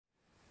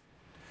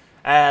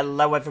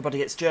Hello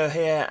everybody, it's Joe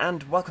here,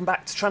 and welcome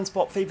back to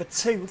Transport Fever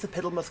 2, the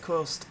Piddlemouth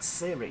Coast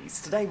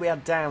series. Today we are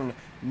down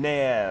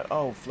near,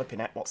 oh flipping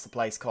heck, what's the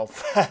place called?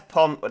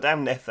 Fairpont. We're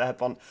down near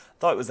Fairpont.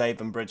 Thought it was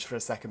Avonbridge for a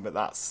second, but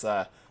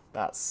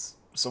that's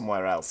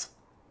somewhere else.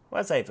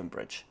 Where's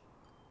Avonbridge?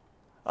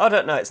 I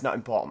don't know, it's not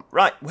important.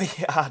 Right, we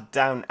are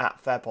down at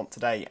Fairpont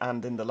today,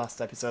 and in the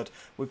last episode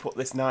we put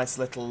this nice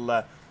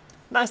little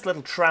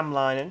tram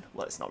line in.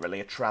 Well, it's not really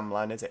a tram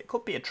line, is it? It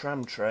could be a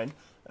tram train.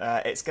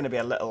 It's going to be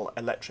a little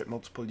electric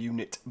multiple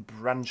unit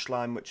branch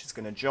line which is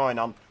going to join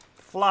on,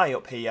 fly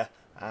up here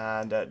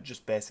and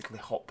just basically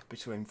hop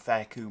between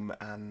Faircombe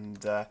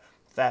and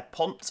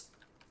Fairpont.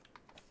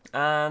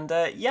 And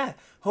yeah,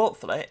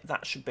 hopefully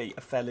that should be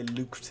a fairly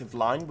lucrative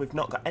line. We've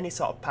not got any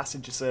sort of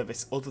passenger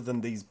service other than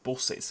these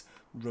buses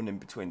running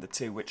between the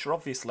two, which are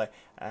obviously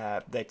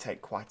they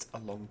take quite a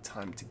long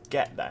time to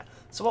get there.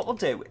 So what we'll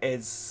do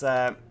is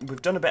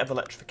we've done a bit of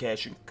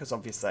electrification because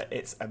obviously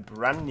it's a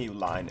brand new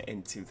line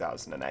in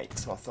 2008,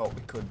 so I thought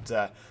we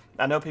could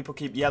I know people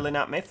keep yelling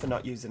at me for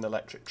not using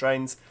electric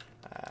trains.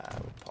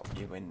 We'll pop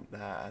you in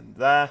there and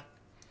there.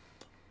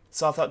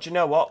 So I thought, you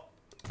know what,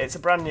 it's a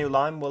brand new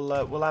line,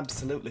 we'll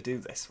absolutely do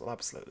this,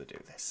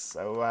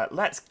 so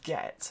let's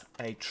get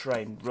a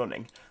train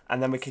running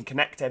and then we can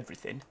connect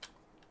everything.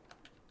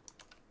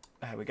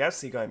 There we go,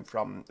 so you're going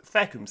from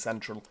Faircombe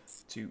Central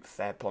to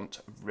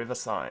Fairpont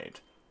Riverside.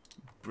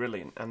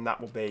 Brilliant, and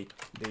that will be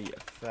the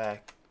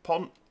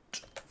Fairpont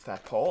to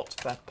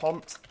Faircombe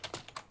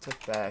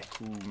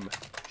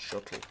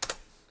shuttle.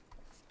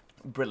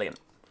 Brilliant.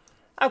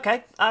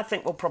 Okay, I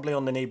think we'll probably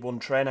only need one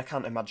train. I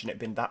can't imagine it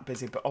being that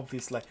busy, but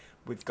obviously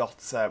we've got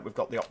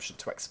the option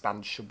to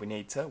expand should we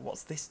need to.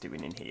 What's this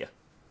doing in here?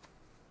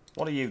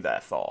 What are you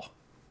there for?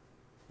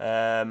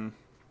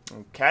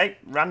 Okay,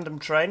 random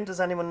train. Does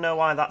anyone know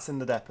why that's in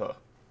the depot?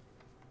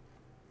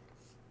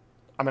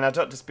 I mean, I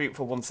don't dispute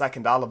for 1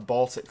 second. I'll have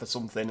bought it for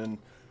something and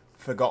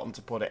forgotten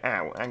to put it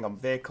out. Hang on,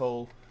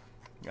 vehicle.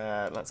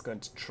 Let's go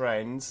into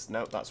trains.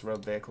 Nope, that's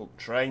road vehicle.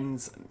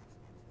 Trains.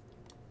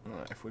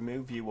 Right, if we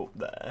move you up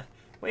there.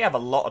 We have a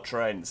lot of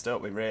trains,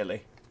 don't we,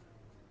 really?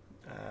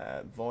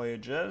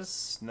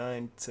 Voyagers.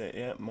 90,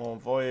 yeah, more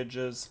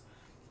Voyagers.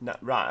 No,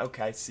 right,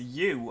 okay, so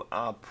you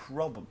are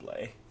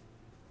probably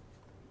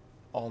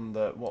on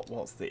the,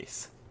 what's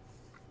this?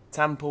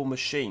 Temple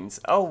Machines.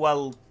 Oh,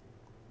 well,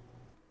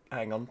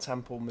 hang on,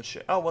 Temple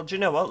Machine. Oh, well, do you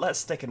know what? Let's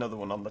stick another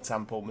one on the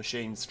Temple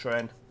Machines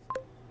train.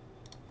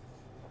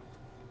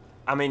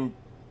 I mean,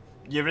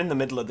 you're in the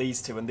middle of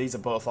these two, and these are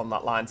both on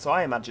that line, so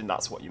I imagine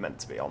that's what you're meant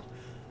to be on.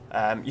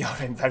 You're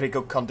in very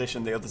good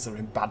condition, the others are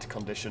in bad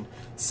condition,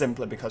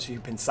 simply because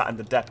you've been sat in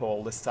the depot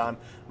all this time.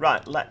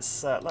 Right,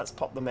 let's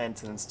pop the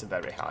maintenance to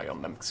very high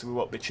on them, because we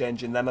won't be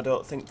changing them, I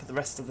don't think, for the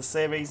rest of the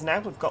series now.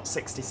 We've got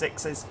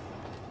 66s,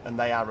 and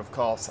they are, of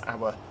course,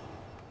 our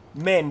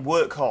main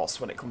workhorse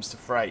when it comes to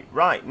freight.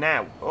 Right,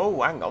 now,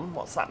 oh, hang on,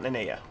 what's happening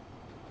here?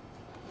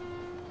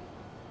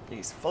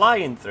 He's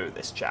flying through,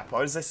 this chap,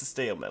 or is this a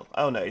steel mill?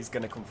 Oh no, he's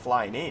going to come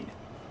flying in.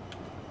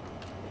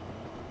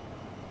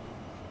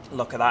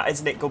 Look at that,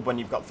 isn't it good when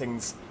you've got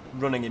things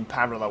running in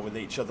parallel with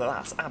each other?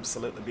 That's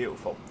absolutely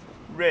beautiful.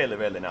 Really,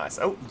 really nice.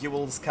 Oh,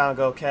 Ewell's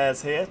Cargo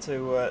Cares here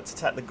to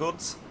take the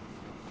goods.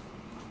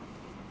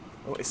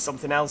 Oh, is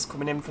something else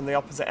coming in from the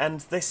opposite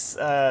end? This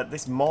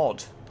this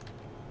mod.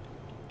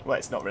 Well,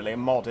 it's not really a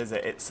mod, is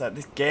it? It's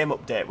this game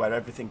update where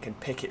everything can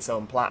pick its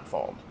own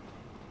platform.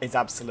 Is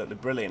absolutely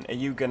brilliant. Are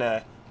you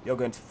gonna? You're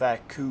going to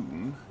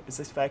Faircombe. Is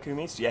this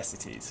Faircombe East? Yes,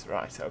 it is.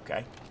 Right.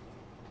 Okay.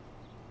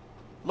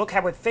 Look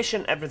how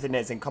efficient everything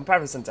is in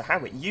comparison to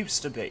how it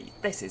used to be.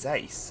 This is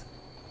ace.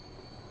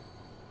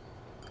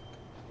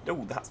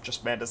 Oh, that's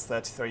just made us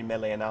 33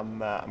 million.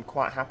 I'm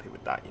quite happy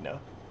with that, you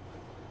know.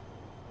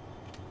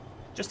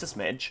 Just a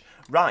smidge.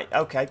 Right,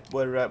 okay,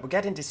 we're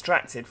getting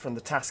distracted from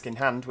the task in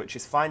hand, which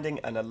is finding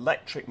an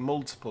electric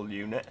multiple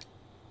unit.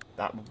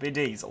 That would be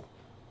diesel.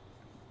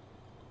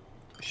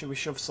 Should we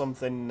shove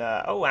something...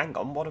 oh, hang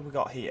on, what have we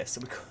got here? So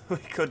we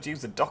could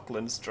use a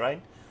Docklands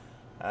train.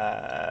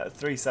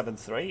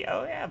 373.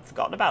 Oh yeah, I've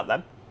forgotten about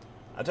them.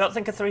 I don't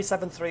think a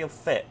 373 will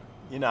fit.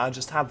 You know, I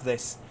just have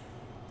this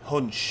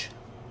hunch.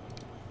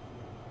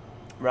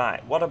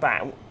 Right, what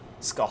about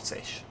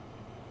Scottish?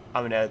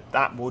 I mean,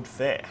 that would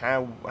fit.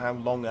 How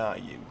long are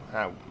you?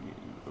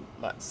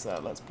 Let's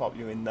pop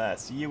you in there.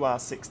 So you are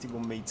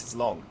 61 meters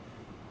long.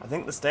 I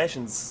think the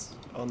station's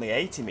only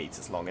 80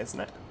 meters long, isn't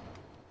it?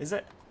 Is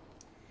it?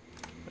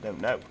 I don't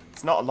know.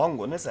 It's not a long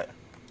one, is it?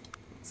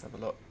 Let's have a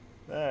look.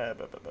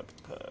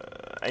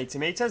 80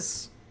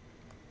 meters.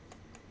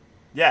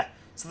 Yeah,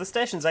 so the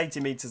station's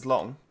 80 meters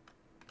long.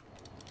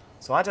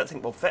 So I don't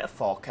think we'll fit a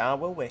 4-car,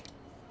 will we? We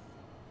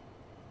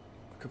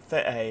could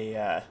fit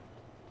a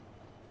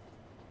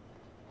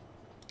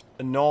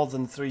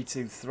Northern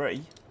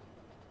 323.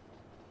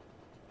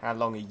 How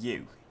long are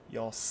you?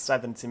 You're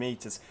 70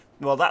 meters.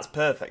 Well, that's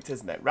perfect,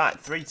 isn't it? Right,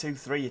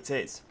 323 it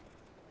is.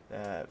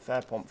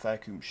 Fairpont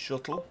Faircombe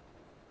shuttle.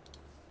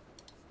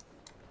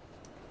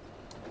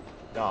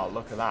 Oh,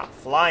 look at that.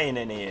 Flying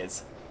in he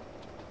is.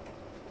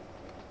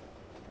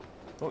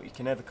 Oh, you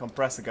can hear the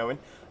compressor going.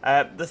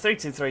 The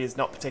 323 is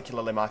not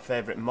particularly my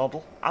favourite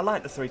model. I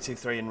like the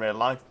 323 in real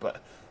life,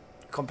 but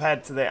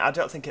compared to I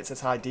don't think it's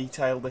as high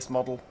detail, this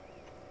model,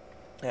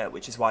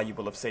 which is why you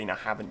will have seen I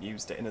haven't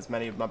used it in as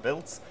many of my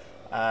builds.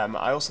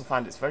 I also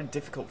find it's very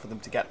difficult for them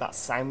to get that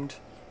sound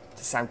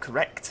to sound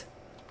correct.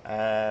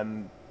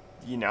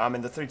 You know, I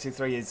mean, the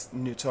 323 is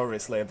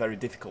notoriously a very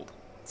difficult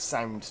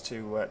sound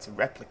to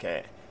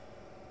replicate.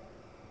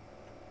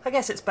 I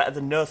guess it's better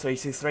than no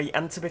 323,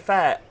 and to be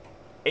fair,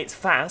 it's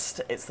fast,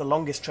 it's the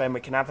longest train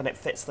we can have, and it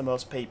fits the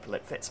most people.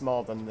 It fits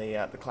more than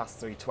the Class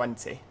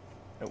 320.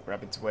 Oh, we're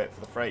having to wait for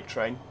the freight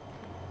train.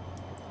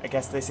 I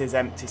guess this is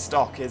empty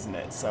stock, isn't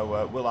it?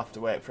 So we'll have to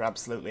wait for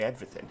absolutely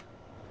everything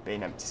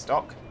being empty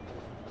stock.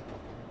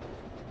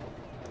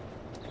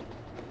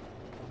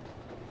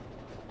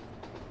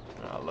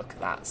 Oh, look at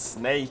that,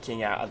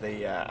 snaking out of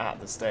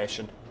the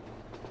station.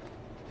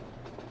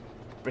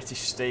 British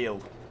Steel.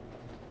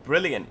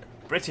 Brilliant.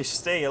 British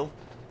Steel.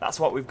 That's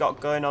what we've got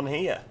going on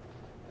here.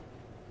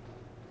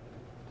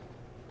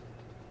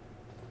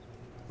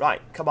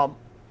 Right, come on.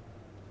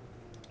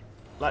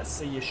 Let's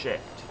see your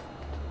shift.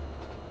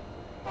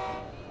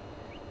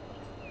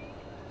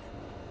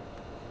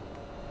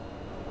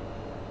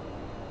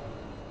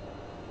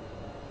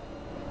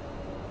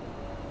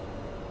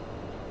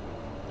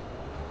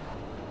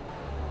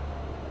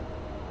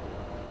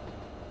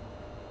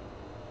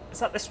 Is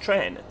that this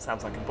train? It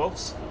sounds like a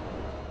bus.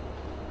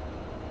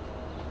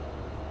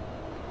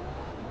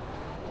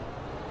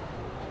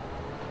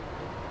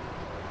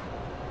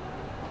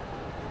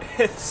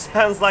 It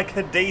sounds like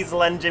a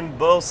diesel engine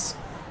bus.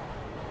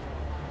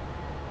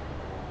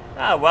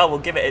 Ah, well, we'll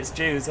give it its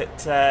dues.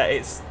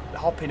 It's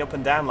hopping up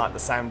and down like the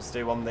sounds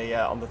do on the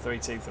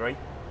 323.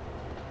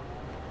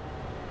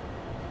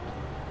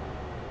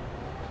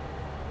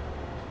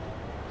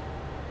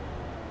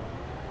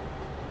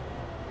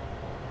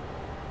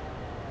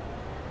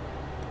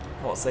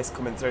 What's this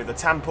coming through? The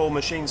Tampool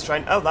Machines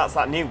train. Oh, that's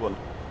that new one.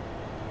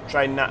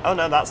 Oh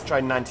no, that's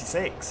train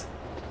 96.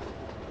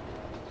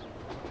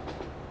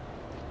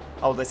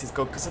 Oh, this is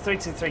good, because the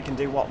 323 can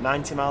do, what,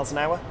 90 miles an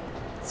hour?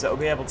 So it'll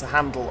be able to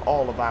handle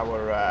all of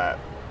our,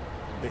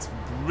 this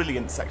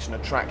brilliant section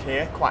of track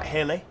here, quite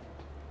hilly.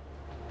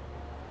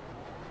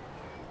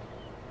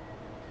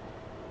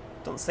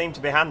 Doesn't seem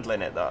to be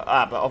handling it, though.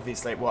 Ah, but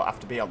obviously it won't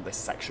have to be on this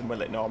section,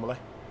 will it, normally?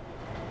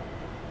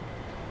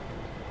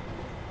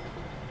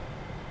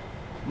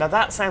 Now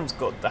that sounds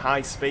good, the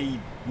high-speed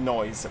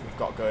noise that we've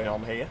got going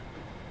on here.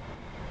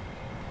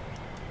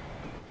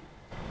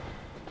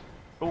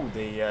 Oh,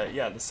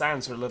 yeah, the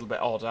sounds are a little bit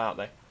odd, aren't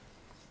they?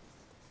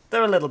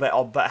 They're a little bit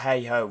odd, but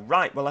hey-ho.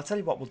 Right, well, I'll tell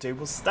you what we'll do.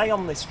 We'll stay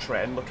on this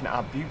train, looking at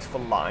our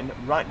beautiful line,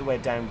 right the way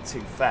down to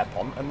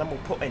Fairpont, and then we'll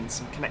put in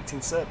some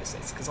connecting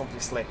services, because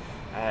obviously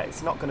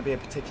it's not going to be a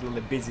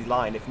particularly busy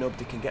line if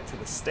nobody can get to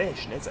the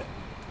station, is it?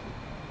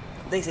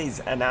 This is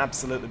an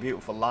absolutely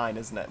beautiful line,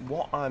 isn't it?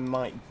 What I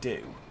might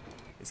do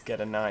is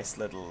get a nice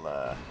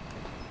little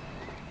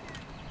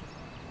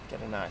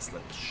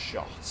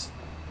shot.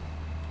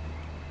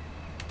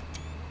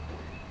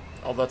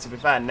 Although, to be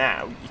fair,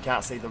 now you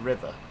can't see the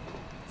river.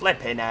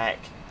 Flipping heck.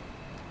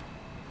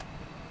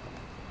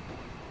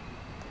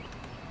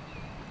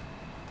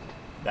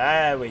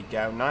 There we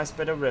go. Nice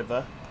bit of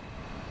river.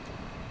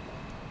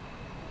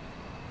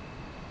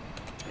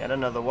 Get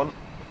another one.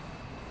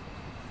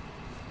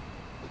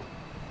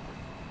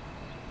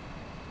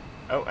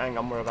 Oh, hang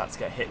on. We're about to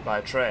get hit by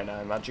a train,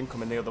 I imagine,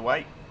 coming the other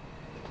way.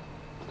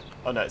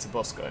 Oh, no, it's a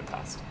bus going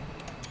past.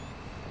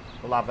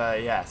 We'll have a,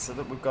 yeah, so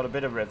that we've got a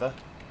bit of river.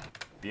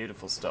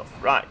 Beautiful stuff.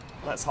 Right,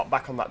 let's hop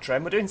back on that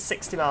train. We're doing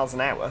 60 miles an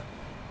hour,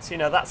 so you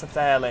know that's a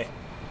fairly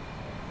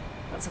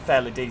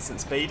decent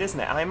speed, isn't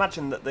it? I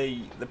imagine that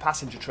the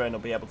passenger train will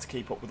be able to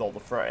keep up with all the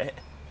freight.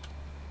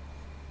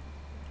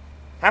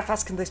 How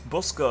fast can this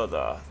bus go,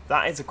 though?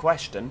 That is a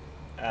question.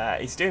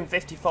 He's doing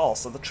 54,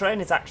 so the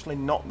train is actually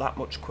not that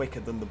much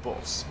quicker than the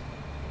bus.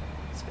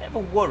 It's a bit of a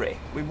worry.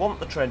 We want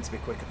the train to be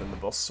quicker than the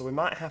bus, so we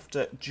might have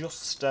to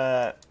just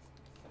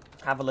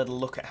have a little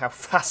look at how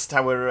fast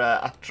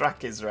our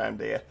track is around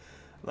here.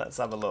 Let's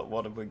have a look.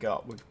 What have we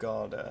got? We've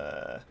got,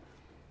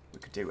 we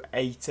could do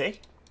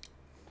 80.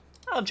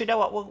 Oh, do you know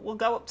what? We'll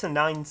go up to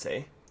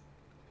 90.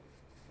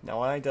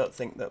 No, I don't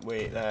think that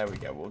there we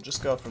go. We'll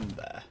just go from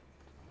there.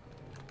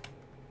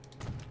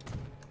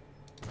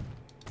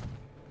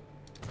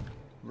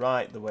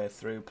 Right the way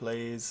through,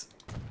 please.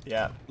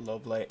 Yeah,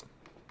 lovely.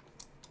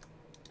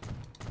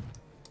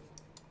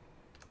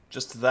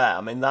 Just there.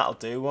 I mean, that'll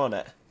do, won't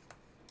it?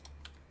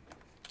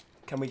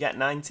 Can we get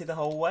 90 the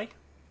whole way?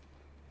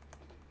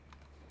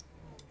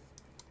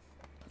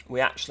 We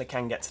actually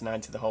can get to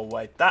 90 the whole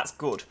way. That's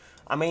good.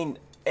 I mean,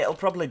 it'll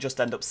probably just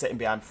end up sitting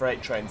behind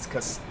freight trains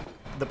because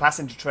the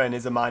passenger train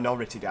is a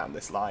minority down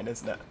this line,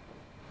 isn't it?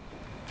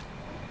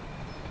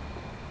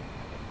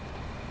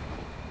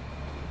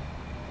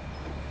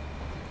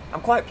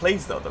 I'm quite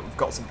pleased, though, that we've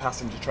got some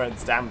passenger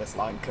trains down this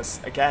line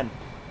because, again,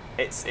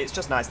 it's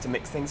just nice to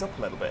mix things up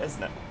a little bit,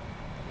 isn't it?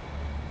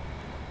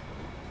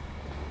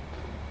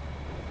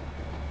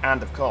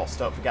 And of course,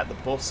 don't forget the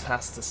bus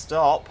has to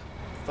stop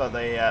for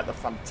the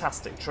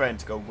fantastic train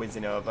to go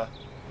whizzing over.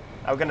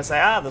 I was going to say,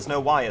 there's no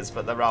wires,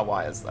 but there are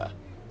wires there.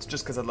 It's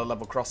just because of the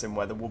level crossing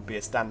where there would be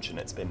a stanchion.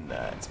 It's been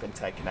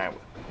taken out.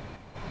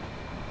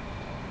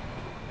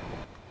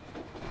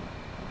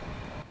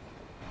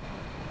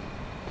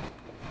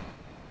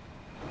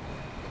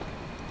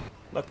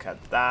 Look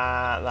at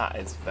that. That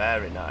is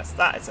very nice.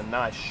 That is a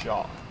nice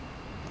shot.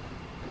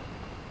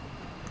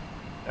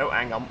 Oh,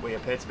 hang on. We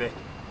appear to be...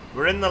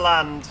 We're in the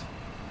land.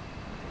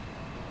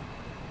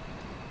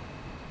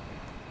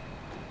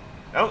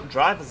 Oh,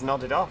 driver's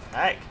nodded off.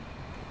 Heck.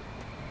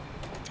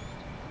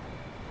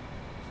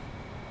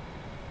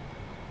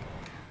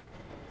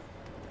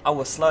 Oh,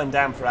 we're slowing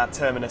down for our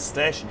terminus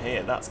station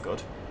here. That's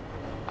good.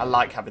 I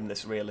like having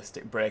this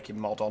realistic braking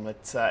mod on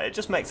it. It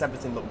just makes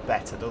everything look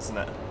better, doesn't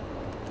it?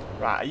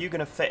 Right, are you going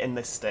to fit in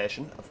this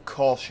station? Of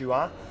course you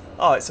are.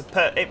 Oh,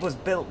 it was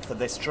built for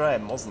this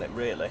train, wasn't it,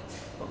 really?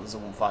 Well, there's a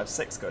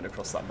 156 going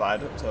across that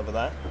viaduct over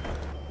there.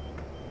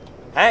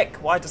 Heck,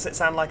 why does it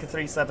sound like a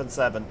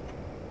 377?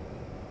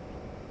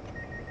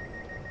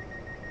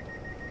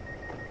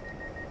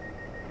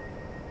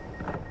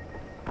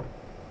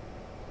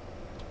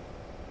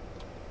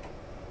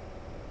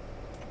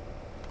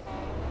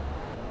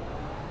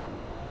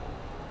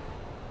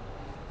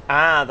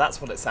 Ah, that's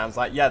what it sounds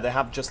like. Yeah, they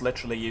have just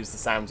literally used the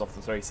sounds off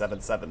the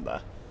 377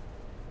 there.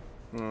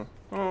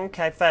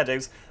 Okay, fair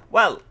dues.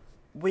 Well,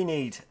 we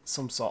need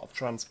some sort of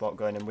transport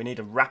going in. We need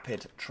a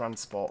rapid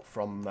transport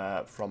from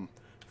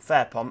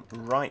Fairpont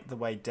right the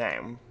way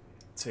down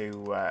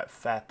to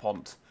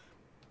Fairpont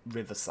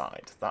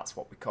Riverside. That's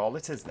what we call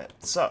it, isn't it?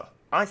 So,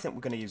 I think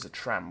we're going to use a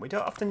tram. We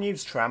don't often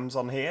use trams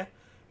on here.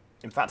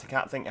 In fact, I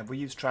can't think, have we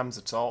used trams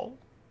at all?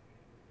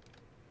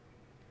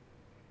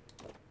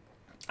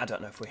 I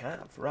don't know if we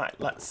have. Right,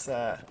 let's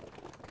go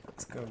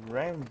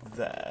round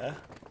there.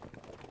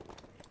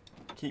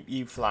 Keep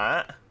you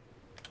flat.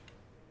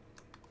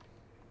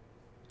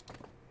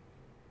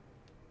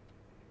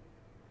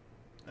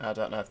 I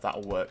don't know if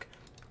that'll work.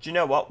 Do you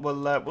know what?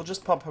 We'll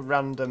just pop a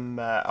random,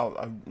 not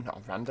a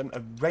random, a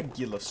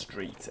regular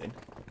street in.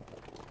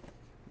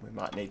 We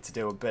might need to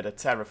do a bit of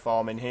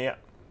terraforming here.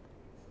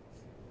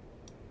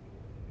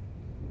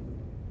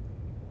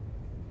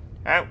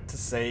 Out to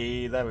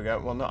sea, there we go.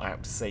 Well, not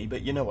out to sea,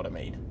 but you know what I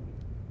mean.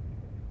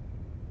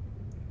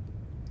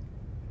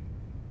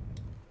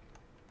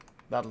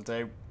 That'll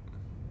do.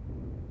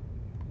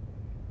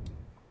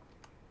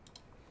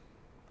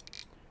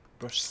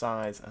 Brush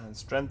size and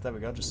strength, there we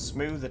go. Just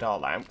smooth it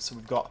all out. So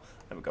we've got,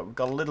 there we go. We've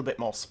got a little bit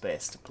more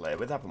space to play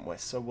with, haven't we?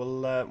 So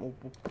we'll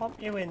pop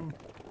you in.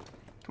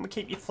 Can we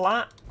keep you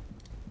flat?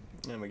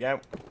 There we go.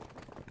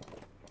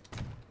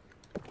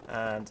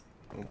 And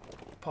we'll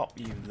pop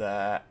you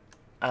there.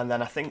 And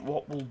then I think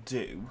what we'll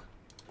do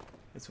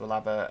is we'll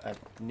have a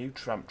new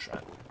tram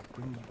track.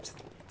 Bring you to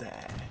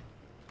there.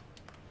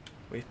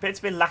 We appear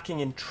to be lacking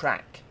in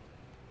track.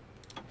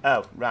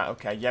 Oh, right,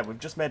 okay. Yeah, we've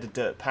just made a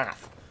dirt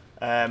path.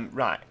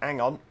 Right, hang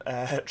on.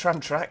 Tram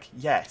track,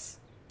 yes.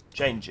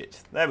 Change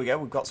it. There we go,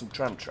 we've got some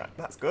tram track.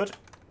 That's good.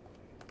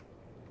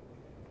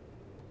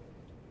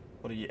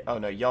 What are you... Oh,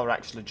 no, you're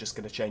actually just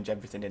going to change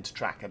everything into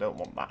track. I don't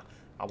want that.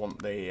 I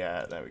want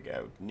the... there we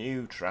go.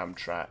 New tram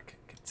track.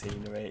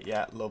 Catenary.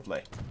 Yeah,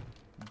 lovely.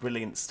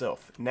 Brilliant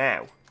stuff.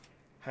 Now,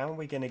 how are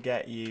we going to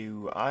get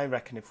you... I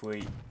reckon if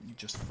we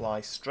just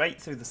fly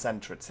straight through the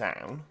centre of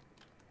town...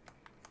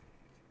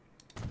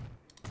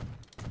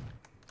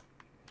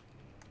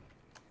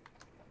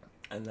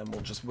 And then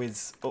we'll just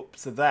whiz up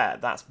to there.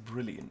 That's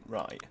brilliant,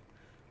 right.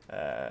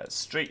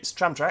 Streets,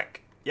 tram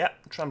track.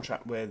 Yep, tram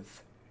track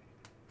with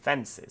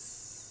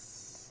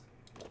fences.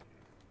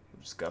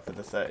 We'll just go for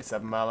the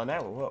 37 mile an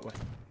hour, won't we?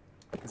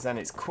 Because then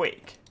it's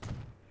quick.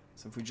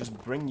 So if we just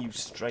bring you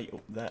straight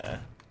up there,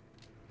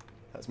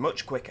 that's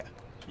much quicker.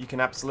 You can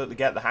absolutely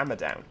get the hammer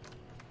down.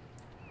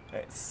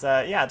 It's,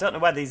 yeah, I don't know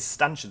where these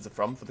stanchions are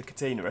from for the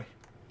catenary.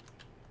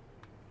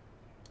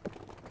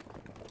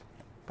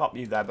 Pop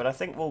you there, but I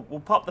think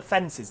we'll pop the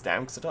fences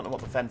down, because I don't know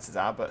what the fences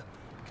are, but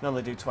you can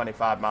only do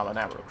 25 mile an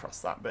hour across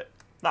that bit.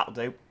 That'll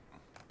do.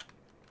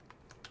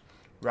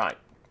 Right,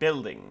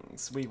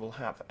 buildings. We will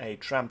have a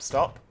tram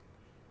stop.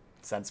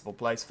 Sensible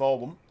place for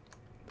one.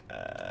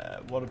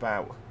 What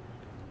about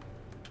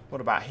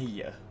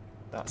here?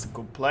 That's a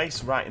good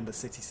place, right in the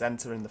city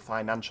centre, in the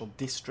financial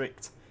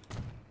district.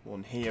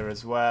 One here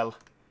as well.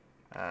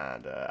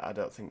 And I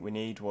don't think we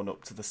need one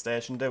up to the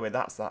station, do we?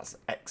 That's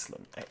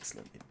excellent,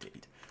 excellent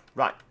indeed.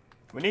 Right,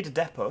 we need a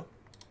depot.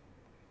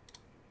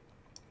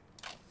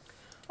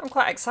 I'm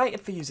quite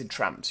excited for using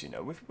trams, you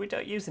know. We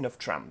don't use enough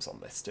trams on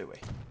this, do we?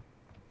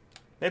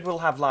 Maybe we'll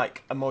have,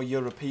 like, a more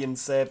European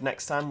save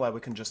next time where we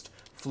can just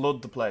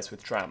flood the place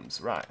with trams.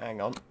 Right, hang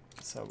on.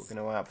 So we're going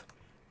to have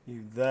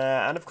you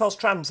there. And, of course,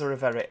 trams are a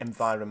very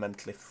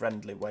environmentally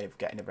friendly way of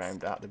getting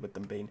around, aren't they, with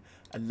them being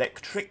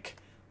electric.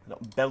 They're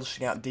not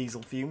belching out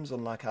diesel fumes,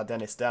 unlike our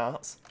Dennis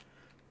Darts.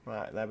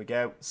 Right, there we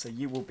go. So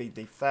you will be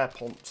the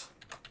Fairpont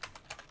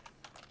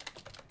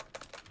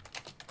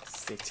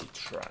City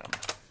Tram.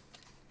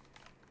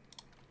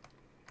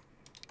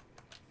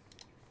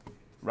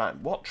 Right,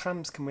 what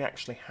trams can we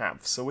actually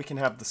have? So we can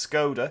have the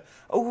Skoda.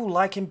 Oh,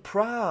 like in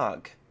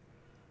Prague.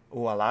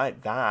 Oh, I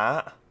like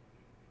that.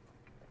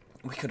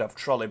 We could have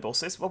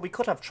trolleybuses. Well, we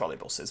could have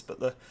trolleybuses, but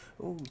the...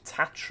 Ooh,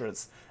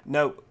 Tatras.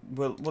 No,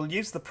 we'll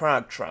use the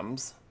Prague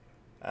trams.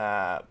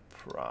 Skoda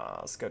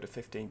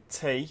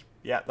 15T.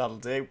 Yeah, that'll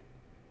do.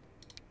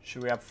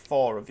 Should we have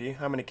 4 of you?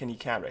 How many can you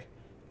carry?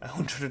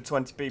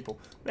 120 people.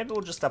 Maybe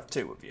we'll just have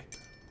 2 of you.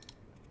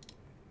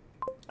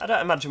 I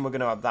don't imagine we're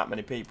going to have that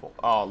many people.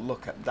 Oh,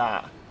 look at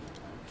that.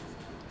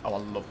 Oh, I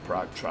love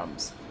Prague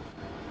trams.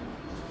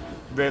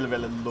 Really,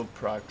 really love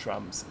Prague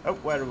trams. Oh,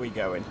 where are we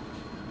going?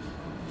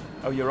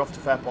 Oh, you're off to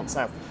Fairpont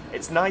South.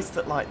 It's nice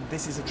that, like,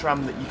 this is a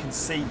tram that you can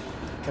see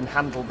can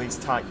handle these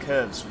tight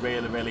curves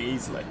really, really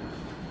easily.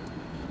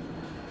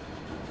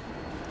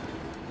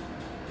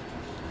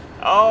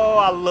 Oh,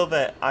 I love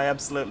it. I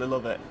absolutely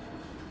love it.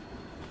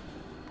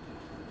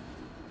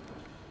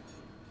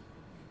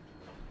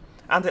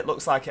 And it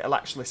looks like it'll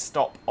actually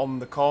stop on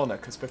the corner,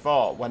 because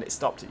before, when it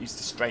stopped, it used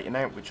to straighten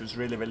out, which was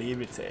really, really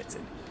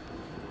irritating.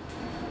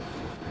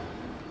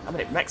 I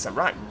mean, it makes a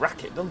right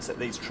racket, doesn't it,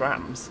 these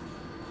trams?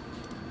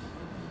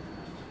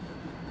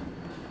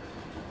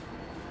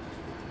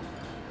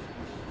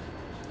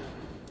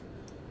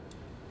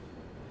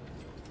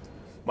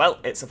 Well,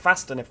 it's a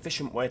fast and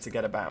efficient way to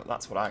get about,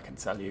 that's what I can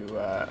tell you.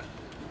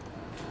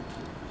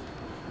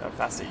 No,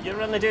 faster.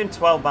 You're only doing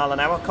 12 miles an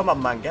hour. Come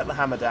on, man, get the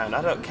hammer down.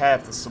 I don't care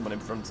if there's someone in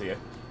front of you.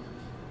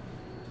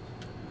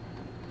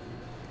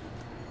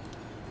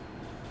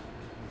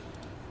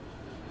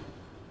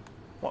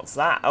 What's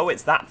that? Oh,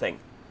 it's that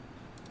thing.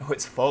 Oh,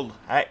 it's full.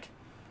 Heck.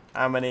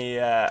 How many?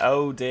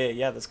 Oh, dear.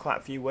 Yeah, there's quite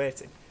a few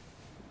waiting.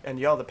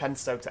 And you're the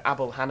Penstow to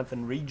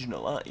Abel-Hannafin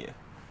Regional, aren't you?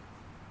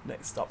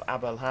 Next stop,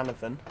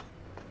 Abel-Hannafin.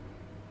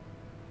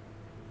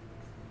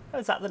 Oh,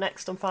 is that the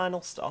next and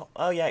final stop?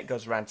 Oh yeah, it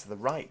goes round to the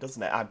right,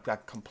 doesn't it? I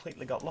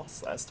completely got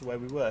lost there as to where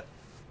we were.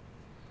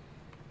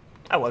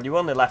 Oh well, you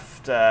only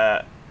left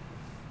a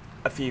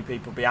few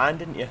people behind,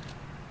 didn't you?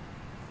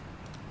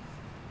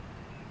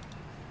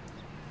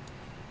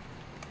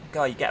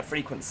 God, you get a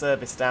frequent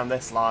service down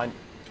this line.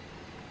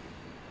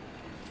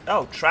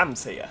 Oh,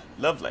 trams here.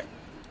 Lovely.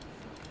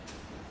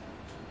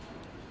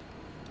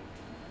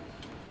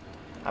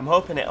 I'm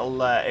hoping it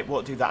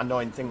won't do that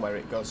annoying thing where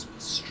it goes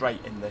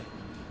straight in the...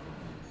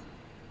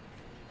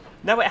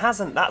 No, it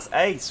hasn't. That's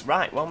ace.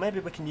 Right, well, maybe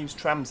we can use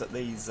trams at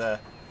these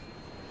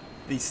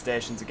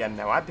stations again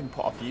now. I've been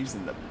put off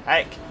using them.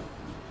 Heck.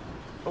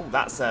 Oh,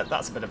 that's a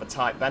bit of a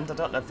tight bend. I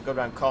don't know if they go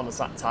around corners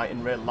that tight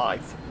in real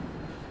life.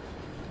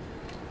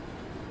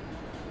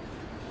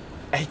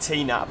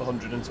 18 out of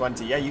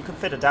 120. Yeah, you could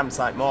fit a damn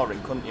sight more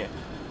in, couldn't you?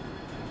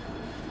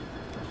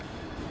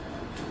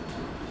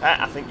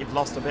 I think you've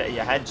lost a bit of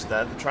your hedge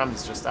there. The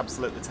tram's just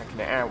absolutely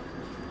taking it out.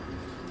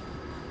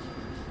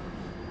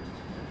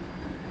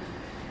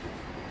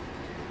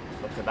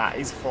 Look at that,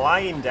 he's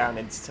flying down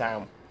into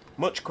town.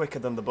 Much quicker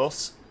than the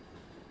bus.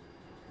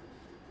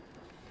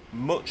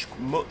 Much,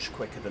 much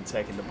quicker than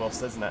taking the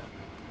bus, isn't it?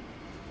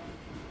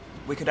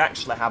 We could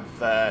actually have,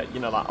 you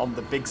know, like on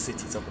the big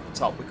cities up at the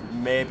top, we could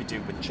maybe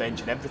do with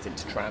changing everything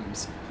to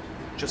trams.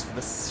 Just for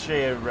the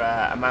sheer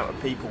amount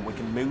of people we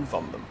can move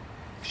on them.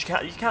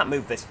 Because you can't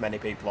move this many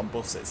people on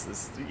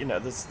buses.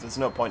 There's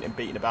no point in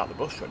beating about the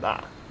bush with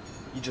that.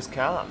 You just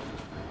can't.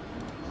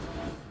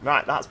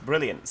 Right, that's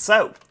brilliant.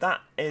 So that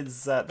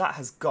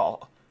has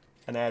got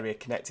an area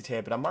connected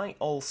here, but I might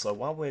also,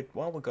 while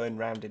we're going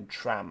round in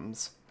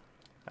trams,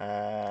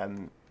 I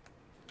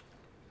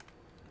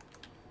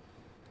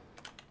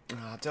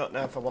don't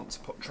know if I want to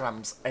put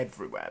trams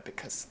everywhere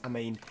because I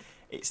mean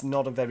it's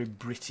not a very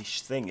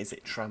British thing, is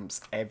it?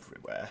 Trams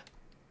everywhere.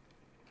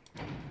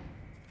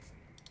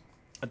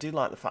 I do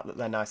like the fact that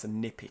they're nice and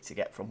nippy to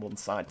get from one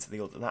side to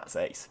the other. That's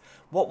ace.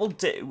 What we'll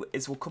do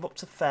is we'll come up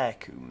to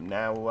Faircombe.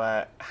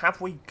 Now, have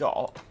we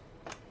got...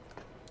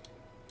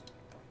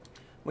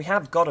 We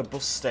have got a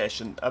bus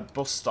station, a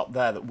bus stop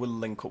there that will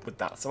link up with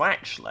that. So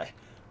actually,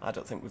 I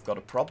don't think we've got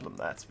a problem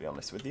there, to be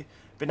honest with you.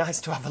 It'd be nice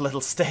to have a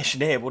little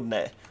station here, wouldn't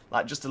it?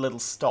 Like, just a little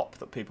stop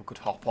that people could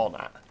hop on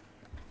at.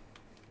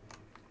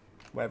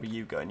 Where are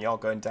you going? You're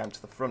going down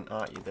to the front,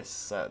 aren't you?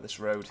 This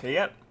road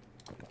here.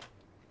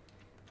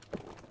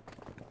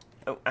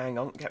 Oh, hang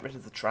on, get rid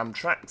of the tram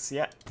tracks,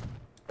 yeah.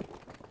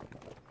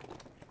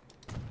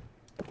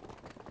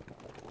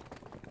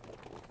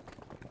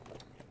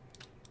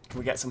 Can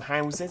we get some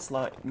houses,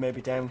 like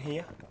maybe down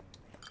here?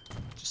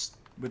 Just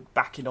with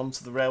backing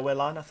onto the railway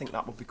line, I think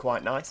that would be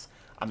quite nice.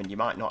 I mean, you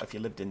might not if you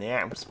lived in the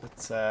house, but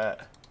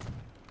there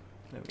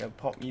we go,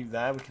 pop you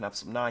there. We can have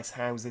some nice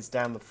houses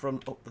down the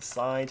front, up the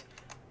side.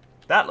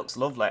 That looks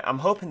lovely. I'm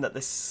hoping that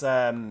this,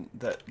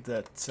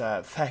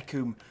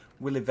 Faircombe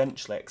will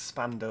eventually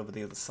expand over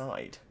the other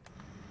side.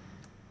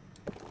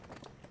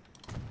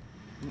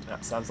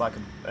 That sounds like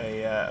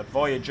a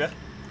Voyager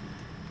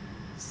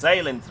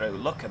sailing through.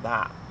 Look at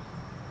that.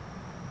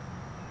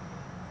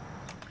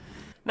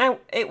 Now,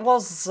 it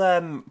was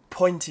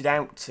pointed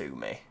out to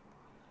me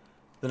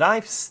that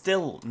I've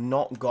still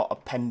not got a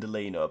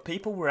Pendolino.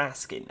 People were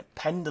asking,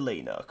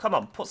 Pendolino, come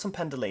on, put some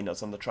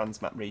Pendolinos on the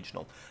Transmap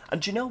Regional.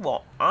 And do you know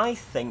what? I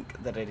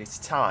think that it is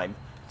time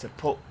to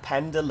put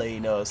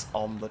Pendolinos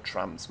on the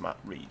Transmap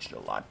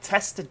Regional. I've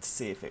tested to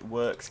see if it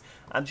works,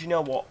 and do you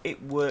know what?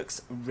 It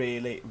works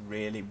really,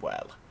 really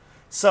well.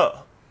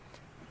 So,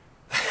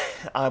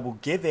 I will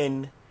give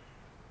in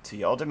to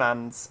your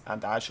demands,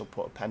 and I shall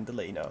put a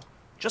Pendolino.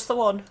 Just the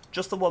one,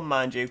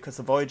 mind you, because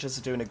the Voyagers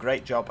are doing a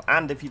great job.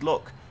 And if you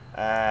look,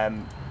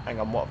 hang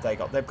on, what have they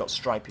got? They've got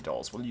stripy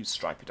doors. We'll use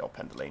stripy door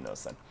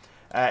Pendolinos then.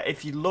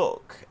 If you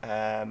look,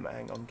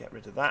 hang on, get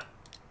rid of that.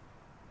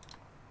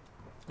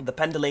 The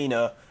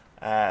Pendolino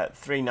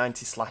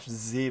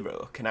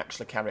 390/0 can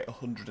actually carry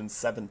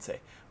 170,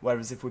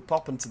 whereas if we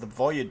pop into the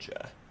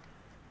Voyager,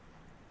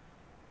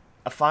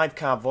 a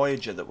 5-car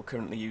Voyager that we're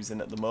currently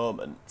using at the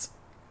moment,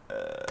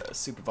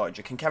 Super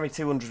Voyager, can carry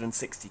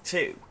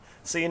 262.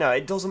 So, you know,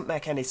 it doesn't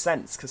make any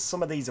sense, because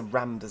some of these are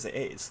rammed as it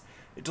is.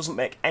 It doesn't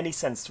make any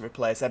sense to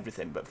replace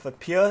everything, but for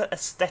pure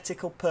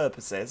aesthetical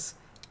purposes,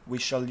 we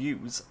shall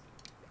use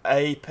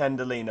a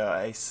Pendolino,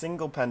 a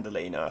single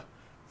Pendolino.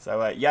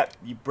 So, yep,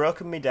 you've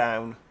broken me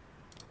down.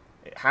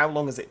 How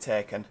long has it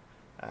taken?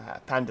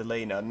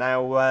 Pendolino.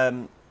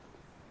 Now,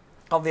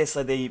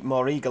 obviously the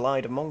more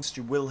eagle-eyed amongst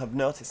you will have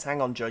noticed,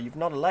 hang on Joe, you've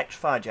not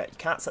electrified yet. You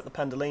can't set the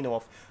Pendolino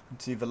off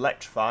until you've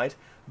electrified.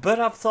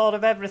 But I've thought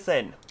of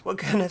everything. We're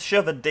going to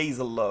shove a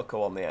diesel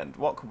loco on the end.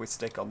 What can we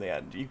stick on the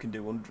end? You can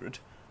do 100.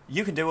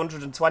 You can do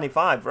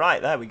 125. Right,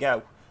 there we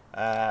go.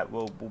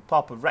 We'll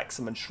pop a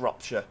Wrexham and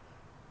Shropshire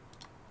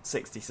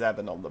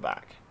 67 on the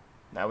back.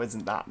 Now,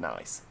 isn't that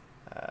nice?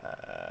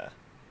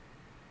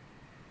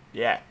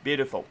 Yeah,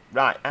 beautiful.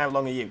 Right, how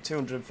long are you?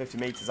 250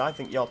 metres. I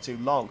think you're too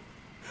long.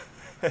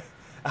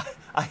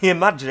 I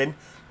imagine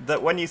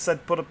that when you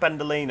said put a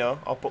Pendolino,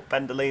 or put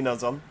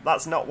Pendolinos on,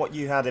 that's not what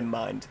you had in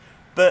mind.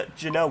 But,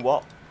 do you know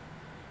what?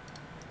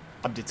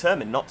 I'm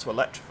determined not to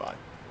electrify.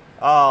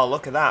 Oh,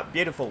 look at that.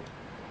 Beautiful.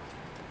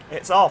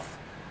 It's off.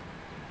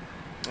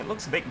 It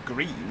looks a bit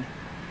green.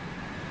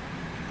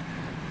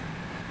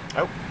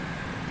 Oh.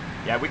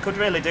 Yeah, we could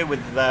really do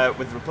with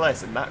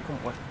replacing that,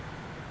 couldn't we?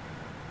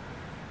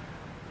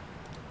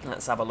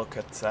 Let's have a look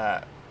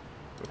at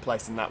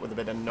replacing that with a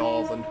bit of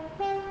northern.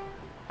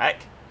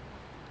 Heck.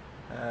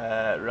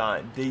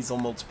 Right, diesel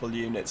multiple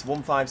units.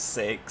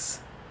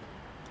 156.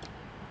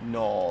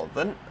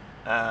 Northern.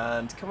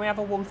 And can we have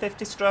a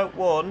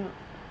 150/1?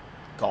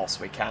 Of course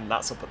we can.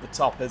 That's up at the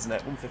top, isn't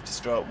it?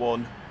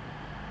 150/1.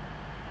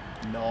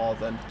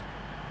 Northern.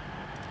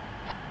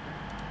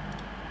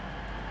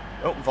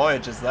 Oh,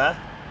 Voyagers there.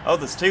 Oh,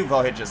 there's 2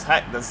 Voyagers.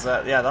 Heck, there's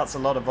yeah, that's a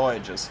lot of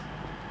Voyagers.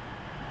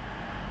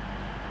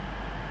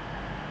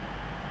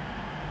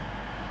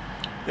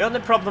 The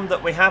only problem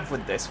that we have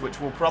with this, which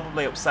will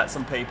probably upset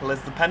some people,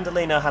 is the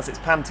Pendolino has its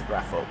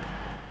pantograph up.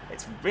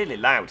 It's really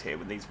loud here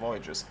with these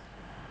Voyagers.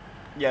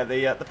 Yeah,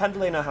 the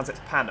Pendolino has its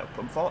pan up,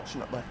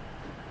 unfortunately.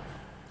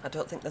 I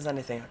don't think there's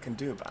anything I can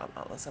do about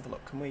that. Let's have a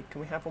look. Can we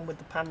have one with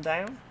the pan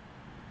down?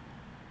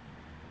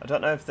 I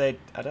don't know if they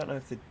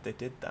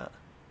did that.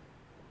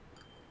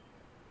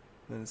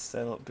 And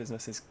still,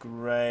 business is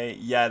great.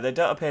 Yeah, they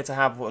don't appear to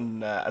have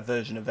one a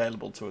version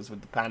available to us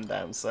with the pan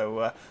down.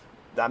 So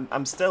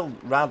I'm still,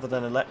 rather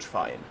than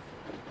electrifying,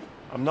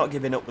 I'm not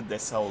giving up with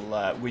this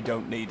whole we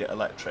don't need it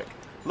electric.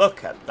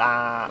 Look at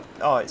that.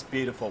 Oh, it's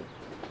beautiful.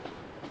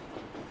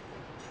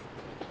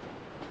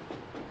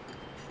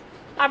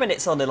 I mean,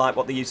 it's only like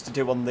what they used to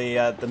do on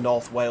the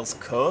North Wales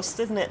coast,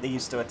 isn't it? They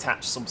used to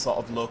attach some sort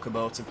of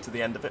locomotive to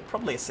the end of it,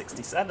 probably a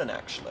 67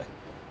 actually,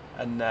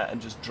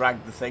 and just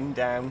drag the thing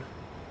down.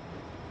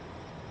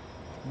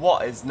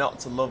 What is not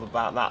to love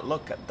about that?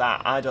 Look at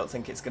that. I don't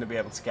think it's going to be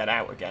able to get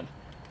out again.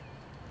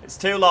 It's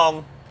too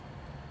long.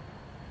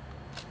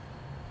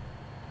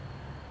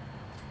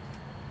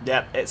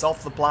 Yep, it's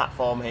off the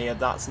platform here.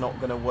 That's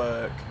not going to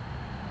work.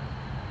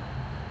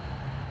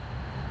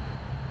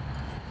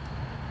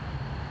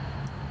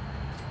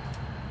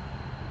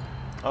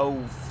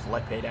 Oh,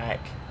 flippin' heck.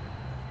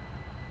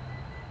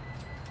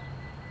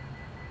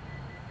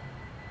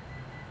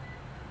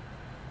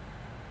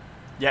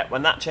 Yeah,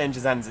 when that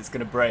changes ends, it's going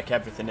to break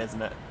everything,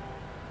 isn't it?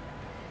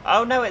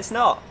 Oh, no, it's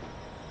not.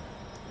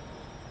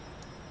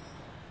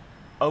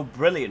 Oh,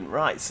 brilliant.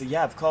 Right, so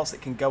yeah, of course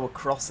it can go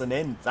across and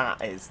in.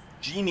 That is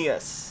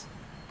genius.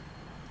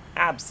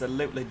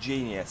 Absolutely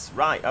genius.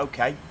 Right,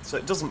 okay. So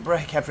it doesn't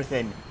break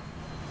everything.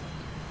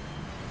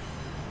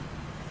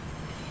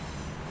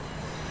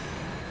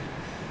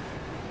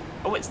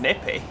 Oh, it's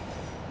nippy.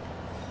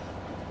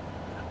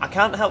 I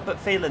can't help but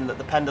feeling that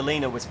the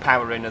Pendolino was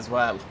powering as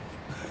well.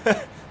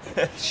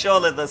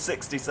 Surely the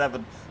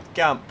 67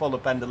 can't pull a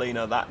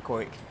Pendolino that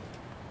quick.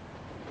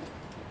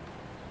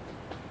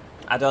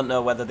 I don't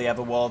know whether they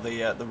ever wore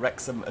the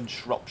Wrexham and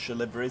Shropshire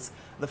liveries.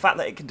 The fact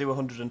that it can do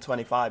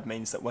 125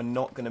 means that we're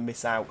not going to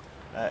miss out.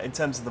 In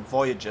terms of the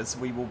Voyagers,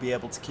 we will be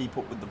able to keep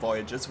up with the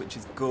Voyagers, which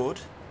is good.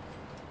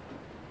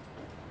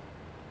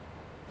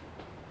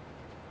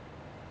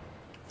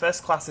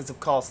 First class is,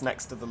 of course,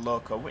 next to the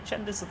Loco. Which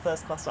end is the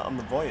first class at on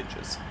the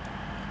Voyagers?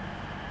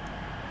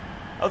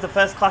 Oh, the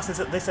first class is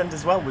at this end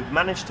as well. We've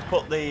managed to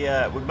put it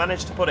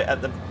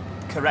at the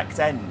correct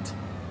end,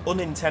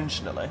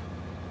 unintentionally,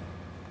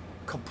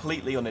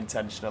 completely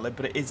unintentionally,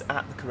 but it is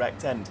at the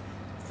correct end.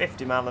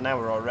 50 mile an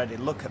hour already.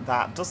 Look at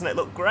that. Doesn't it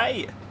look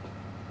great?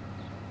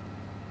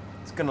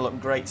 It's going to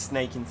look great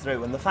snaking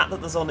through, and the fact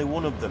that there's only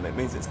one of them, it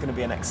means it's going to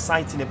be an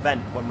exciting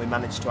event when we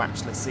manage to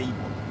actually see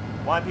one.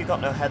 Why have you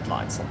got no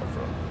headlights on the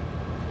front?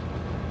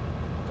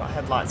 Got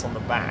headlights on the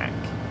back.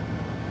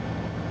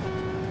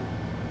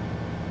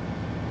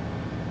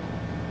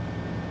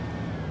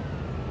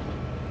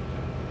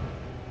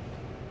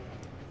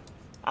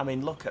 I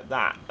mean, look at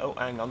that. Oh,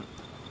 hang on.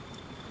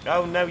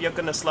 Oh no, you're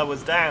going to slow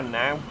us down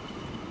now.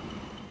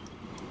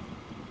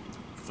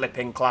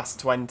 Flipping class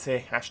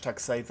 20. Hashtag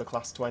save the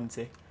class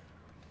 20.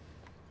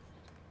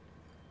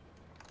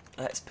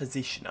 Let's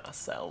position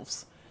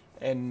ourselves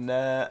in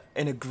a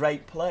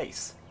great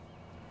place.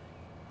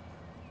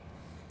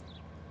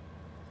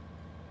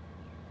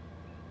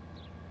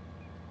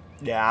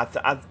 Yeah,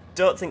 I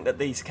don't think that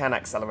these can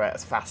accelerate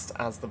as fast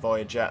as the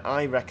Voyager.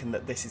 I reckon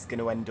that this is going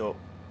to end up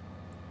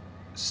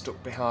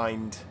stuck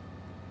behind.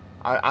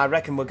 I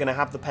reckon we're going to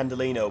have the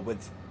Pendolino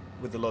with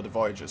a load of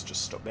Voyagers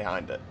just stuck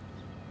behind it.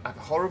 I have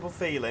a horrible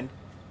feeling.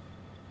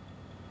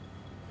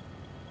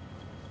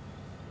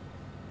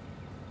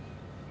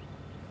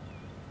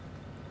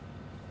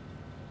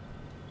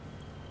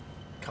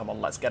 Come on,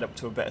 let's get up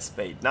to a bit of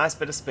speed. Nice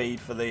bit of speed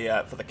for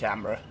the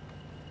camera.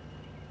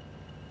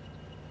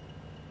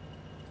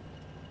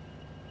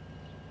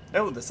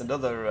 Oh, there's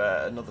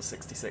another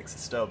 66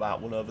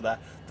 stowboat one over there.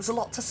 There's a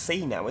lot to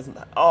see now, isn't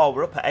there? Oh,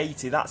 we're up at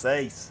 80. That's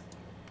ace.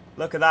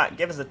 Look at that.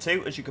 Give us a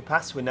toot as you could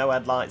pass with no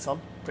headlights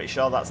on. Pretty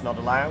sure that's not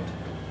allowed.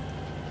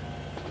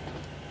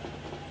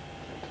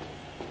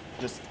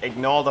 Just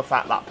ignore the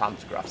fact that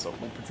pantograph's up.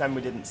 We'll pretend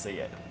we didn't see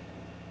it.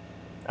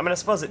 I mean, I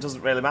suppose it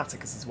doesn't really matter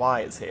because there's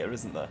wires here,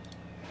 isn't there?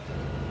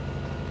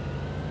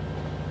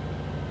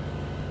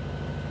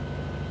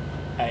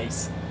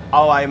 Ace.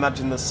 Oh, I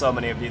imagine there's so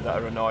many of you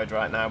that are annoyed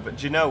right now, but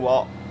do you know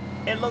what?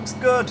 It looks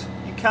good.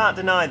 You can't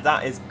deny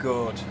that is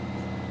good.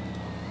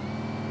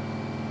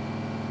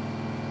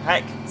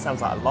 Heck,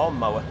 sounds like a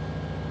lawnmower.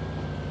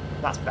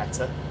 That's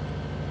better.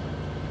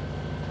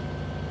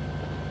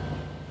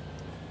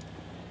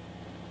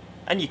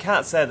 And you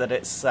can't say that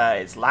it's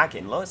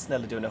lagging. Look, it's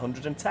nearly doing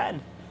 110.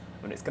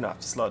 I mean, it's going to have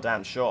to slow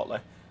down shortly.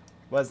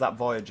 Where's that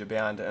Voyager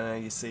behind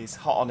it? You see, he's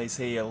hot on his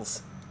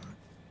heels.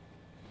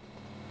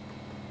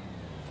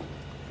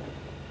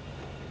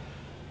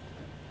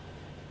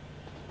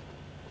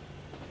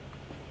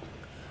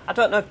 I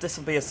don't know if this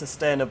will be a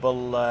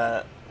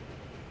sustainable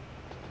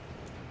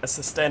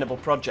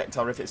project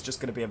or if it's just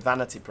going to be a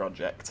vanity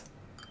project.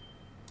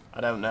 I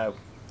don't know.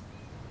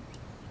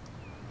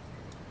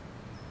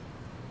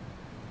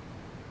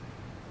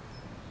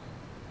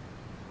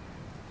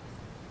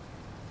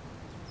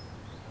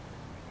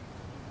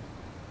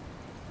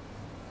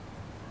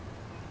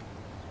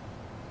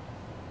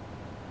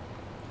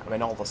 I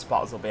mean, all the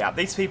spotters will be out.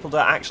 These people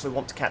don't actually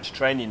want to catch a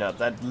train, you know.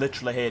 They're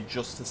literally here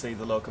just to see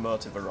the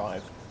locomotive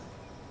arrive.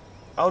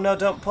 Oh no,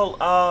 don't pull.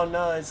 Oh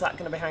no, is that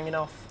going to be hanging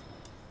off?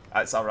 Oh,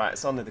 it's alright,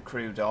 it's only the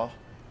crew door.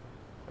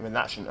 I mean,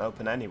 that shouldn't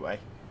open anyway.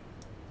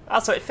 Oh,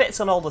 so it fits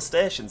on all the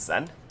stations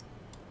then.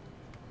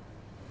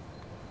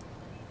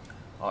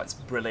 Oh, it's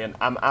brilliant.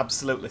 I'm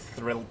absolutely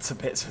thrilled to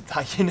bits with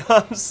that, you know.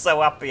 I'm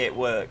so happy it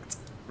worked.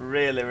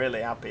 Really,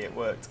 really happy it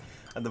worked.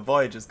 And the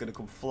Voyager's going to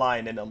come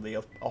flying in on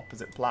the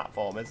opposite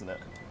platform, isn't it?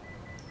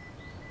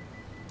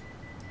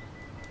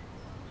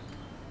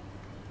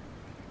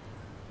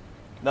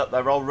 No,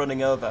 they're all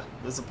running over.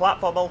 There's a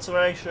platform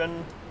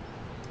alteration.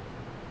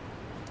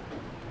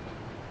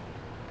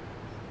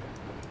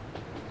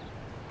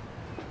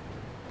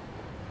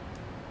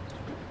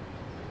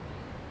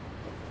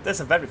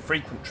 There's a very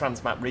frequent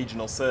Transmap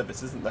regional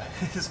service, isn't there?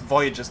 There's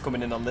Voyagers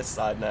coming in on this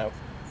side now.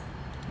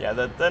 Yeah,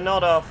 they're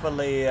not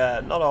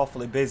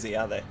awfully busy,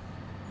 are they?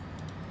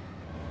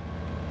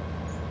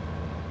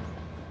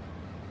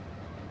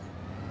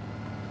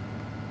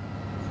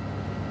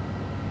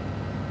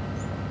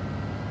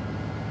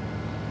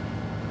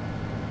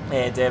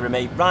 Hey, dearie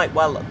me. Right,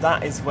 well,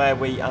 that is where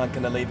we are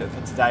going to leave it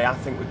for today. I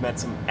think we've made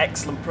some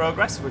excellent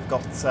progress. We've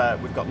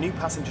got new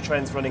passenger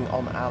trains running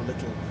on our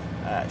little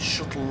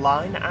shuttle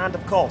line, and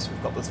of course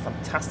we've got those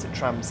fantastic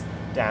trams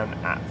down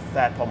at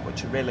Fairpont,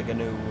 which are really going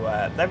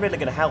to they're really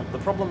going to help. The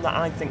problem that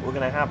I think we're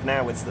going to have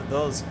now is that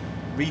those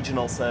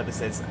regional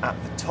services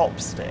at the top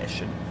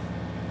station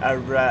are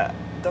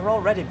they're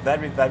already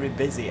very, very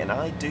busy, and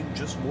I do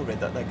just worry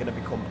that they're going to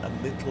become a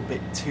little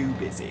bit too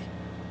busy,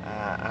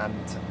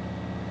 and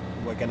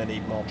we're going to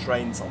need more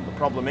trains on. The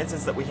problem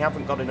is that we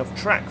haven't got enough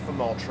track for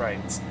more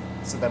trains,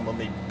 so then we'll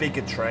need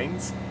bigger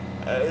trains.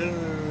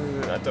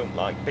 I don't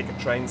like bigger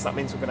trains. That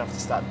means we're going to have to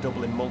start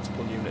doubling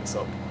multiple units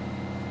up.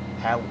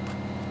 Help.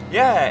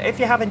 Yeah, if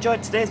you have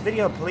enjoyed today's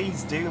video,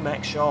 please do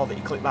make sure that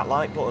you click that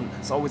like button.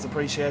 It's always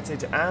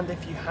appreciated. And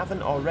if you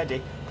haven't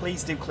already,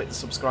 please do click the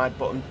subscribe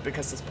button,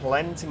 because there's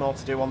plenty more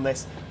to do on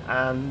this.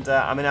 And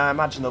I mean, I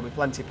imagine there'll be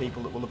plenty of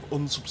people that will have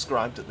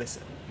unsubscribed at this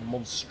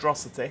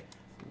monstrosity.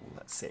 Ooh,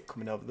 let's see it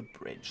coming over the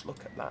bridge.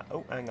 Look at that.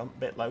 Oh, hang on, a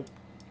bit low.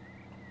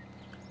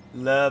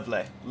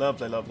 Lovely,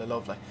 lovely, lovely,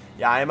 lovely.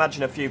 Yeah, I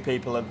imagine a few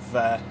people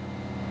have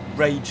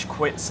rage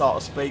quit, so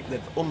to speak.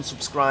 They've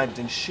unsubscribed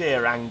in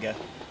sheer anger.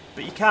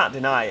 But you can't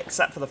deny,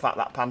 except for the fact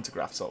that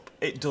pantograph's up,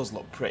 it does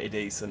look pretty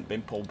decent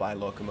being pulled by a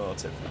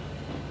locomotive.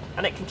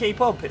 And it can keep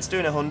up. It's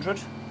doing 100.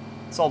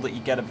 It's all that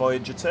you get a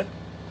Voyager to.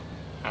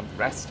 And the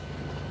rest.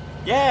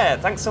 Yeah,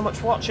 thanks so much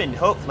for watching.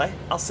 Hopefully,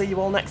 I'll see you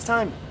all next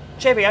time.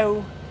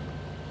 Cheerio!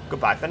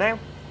 Goodbye for now.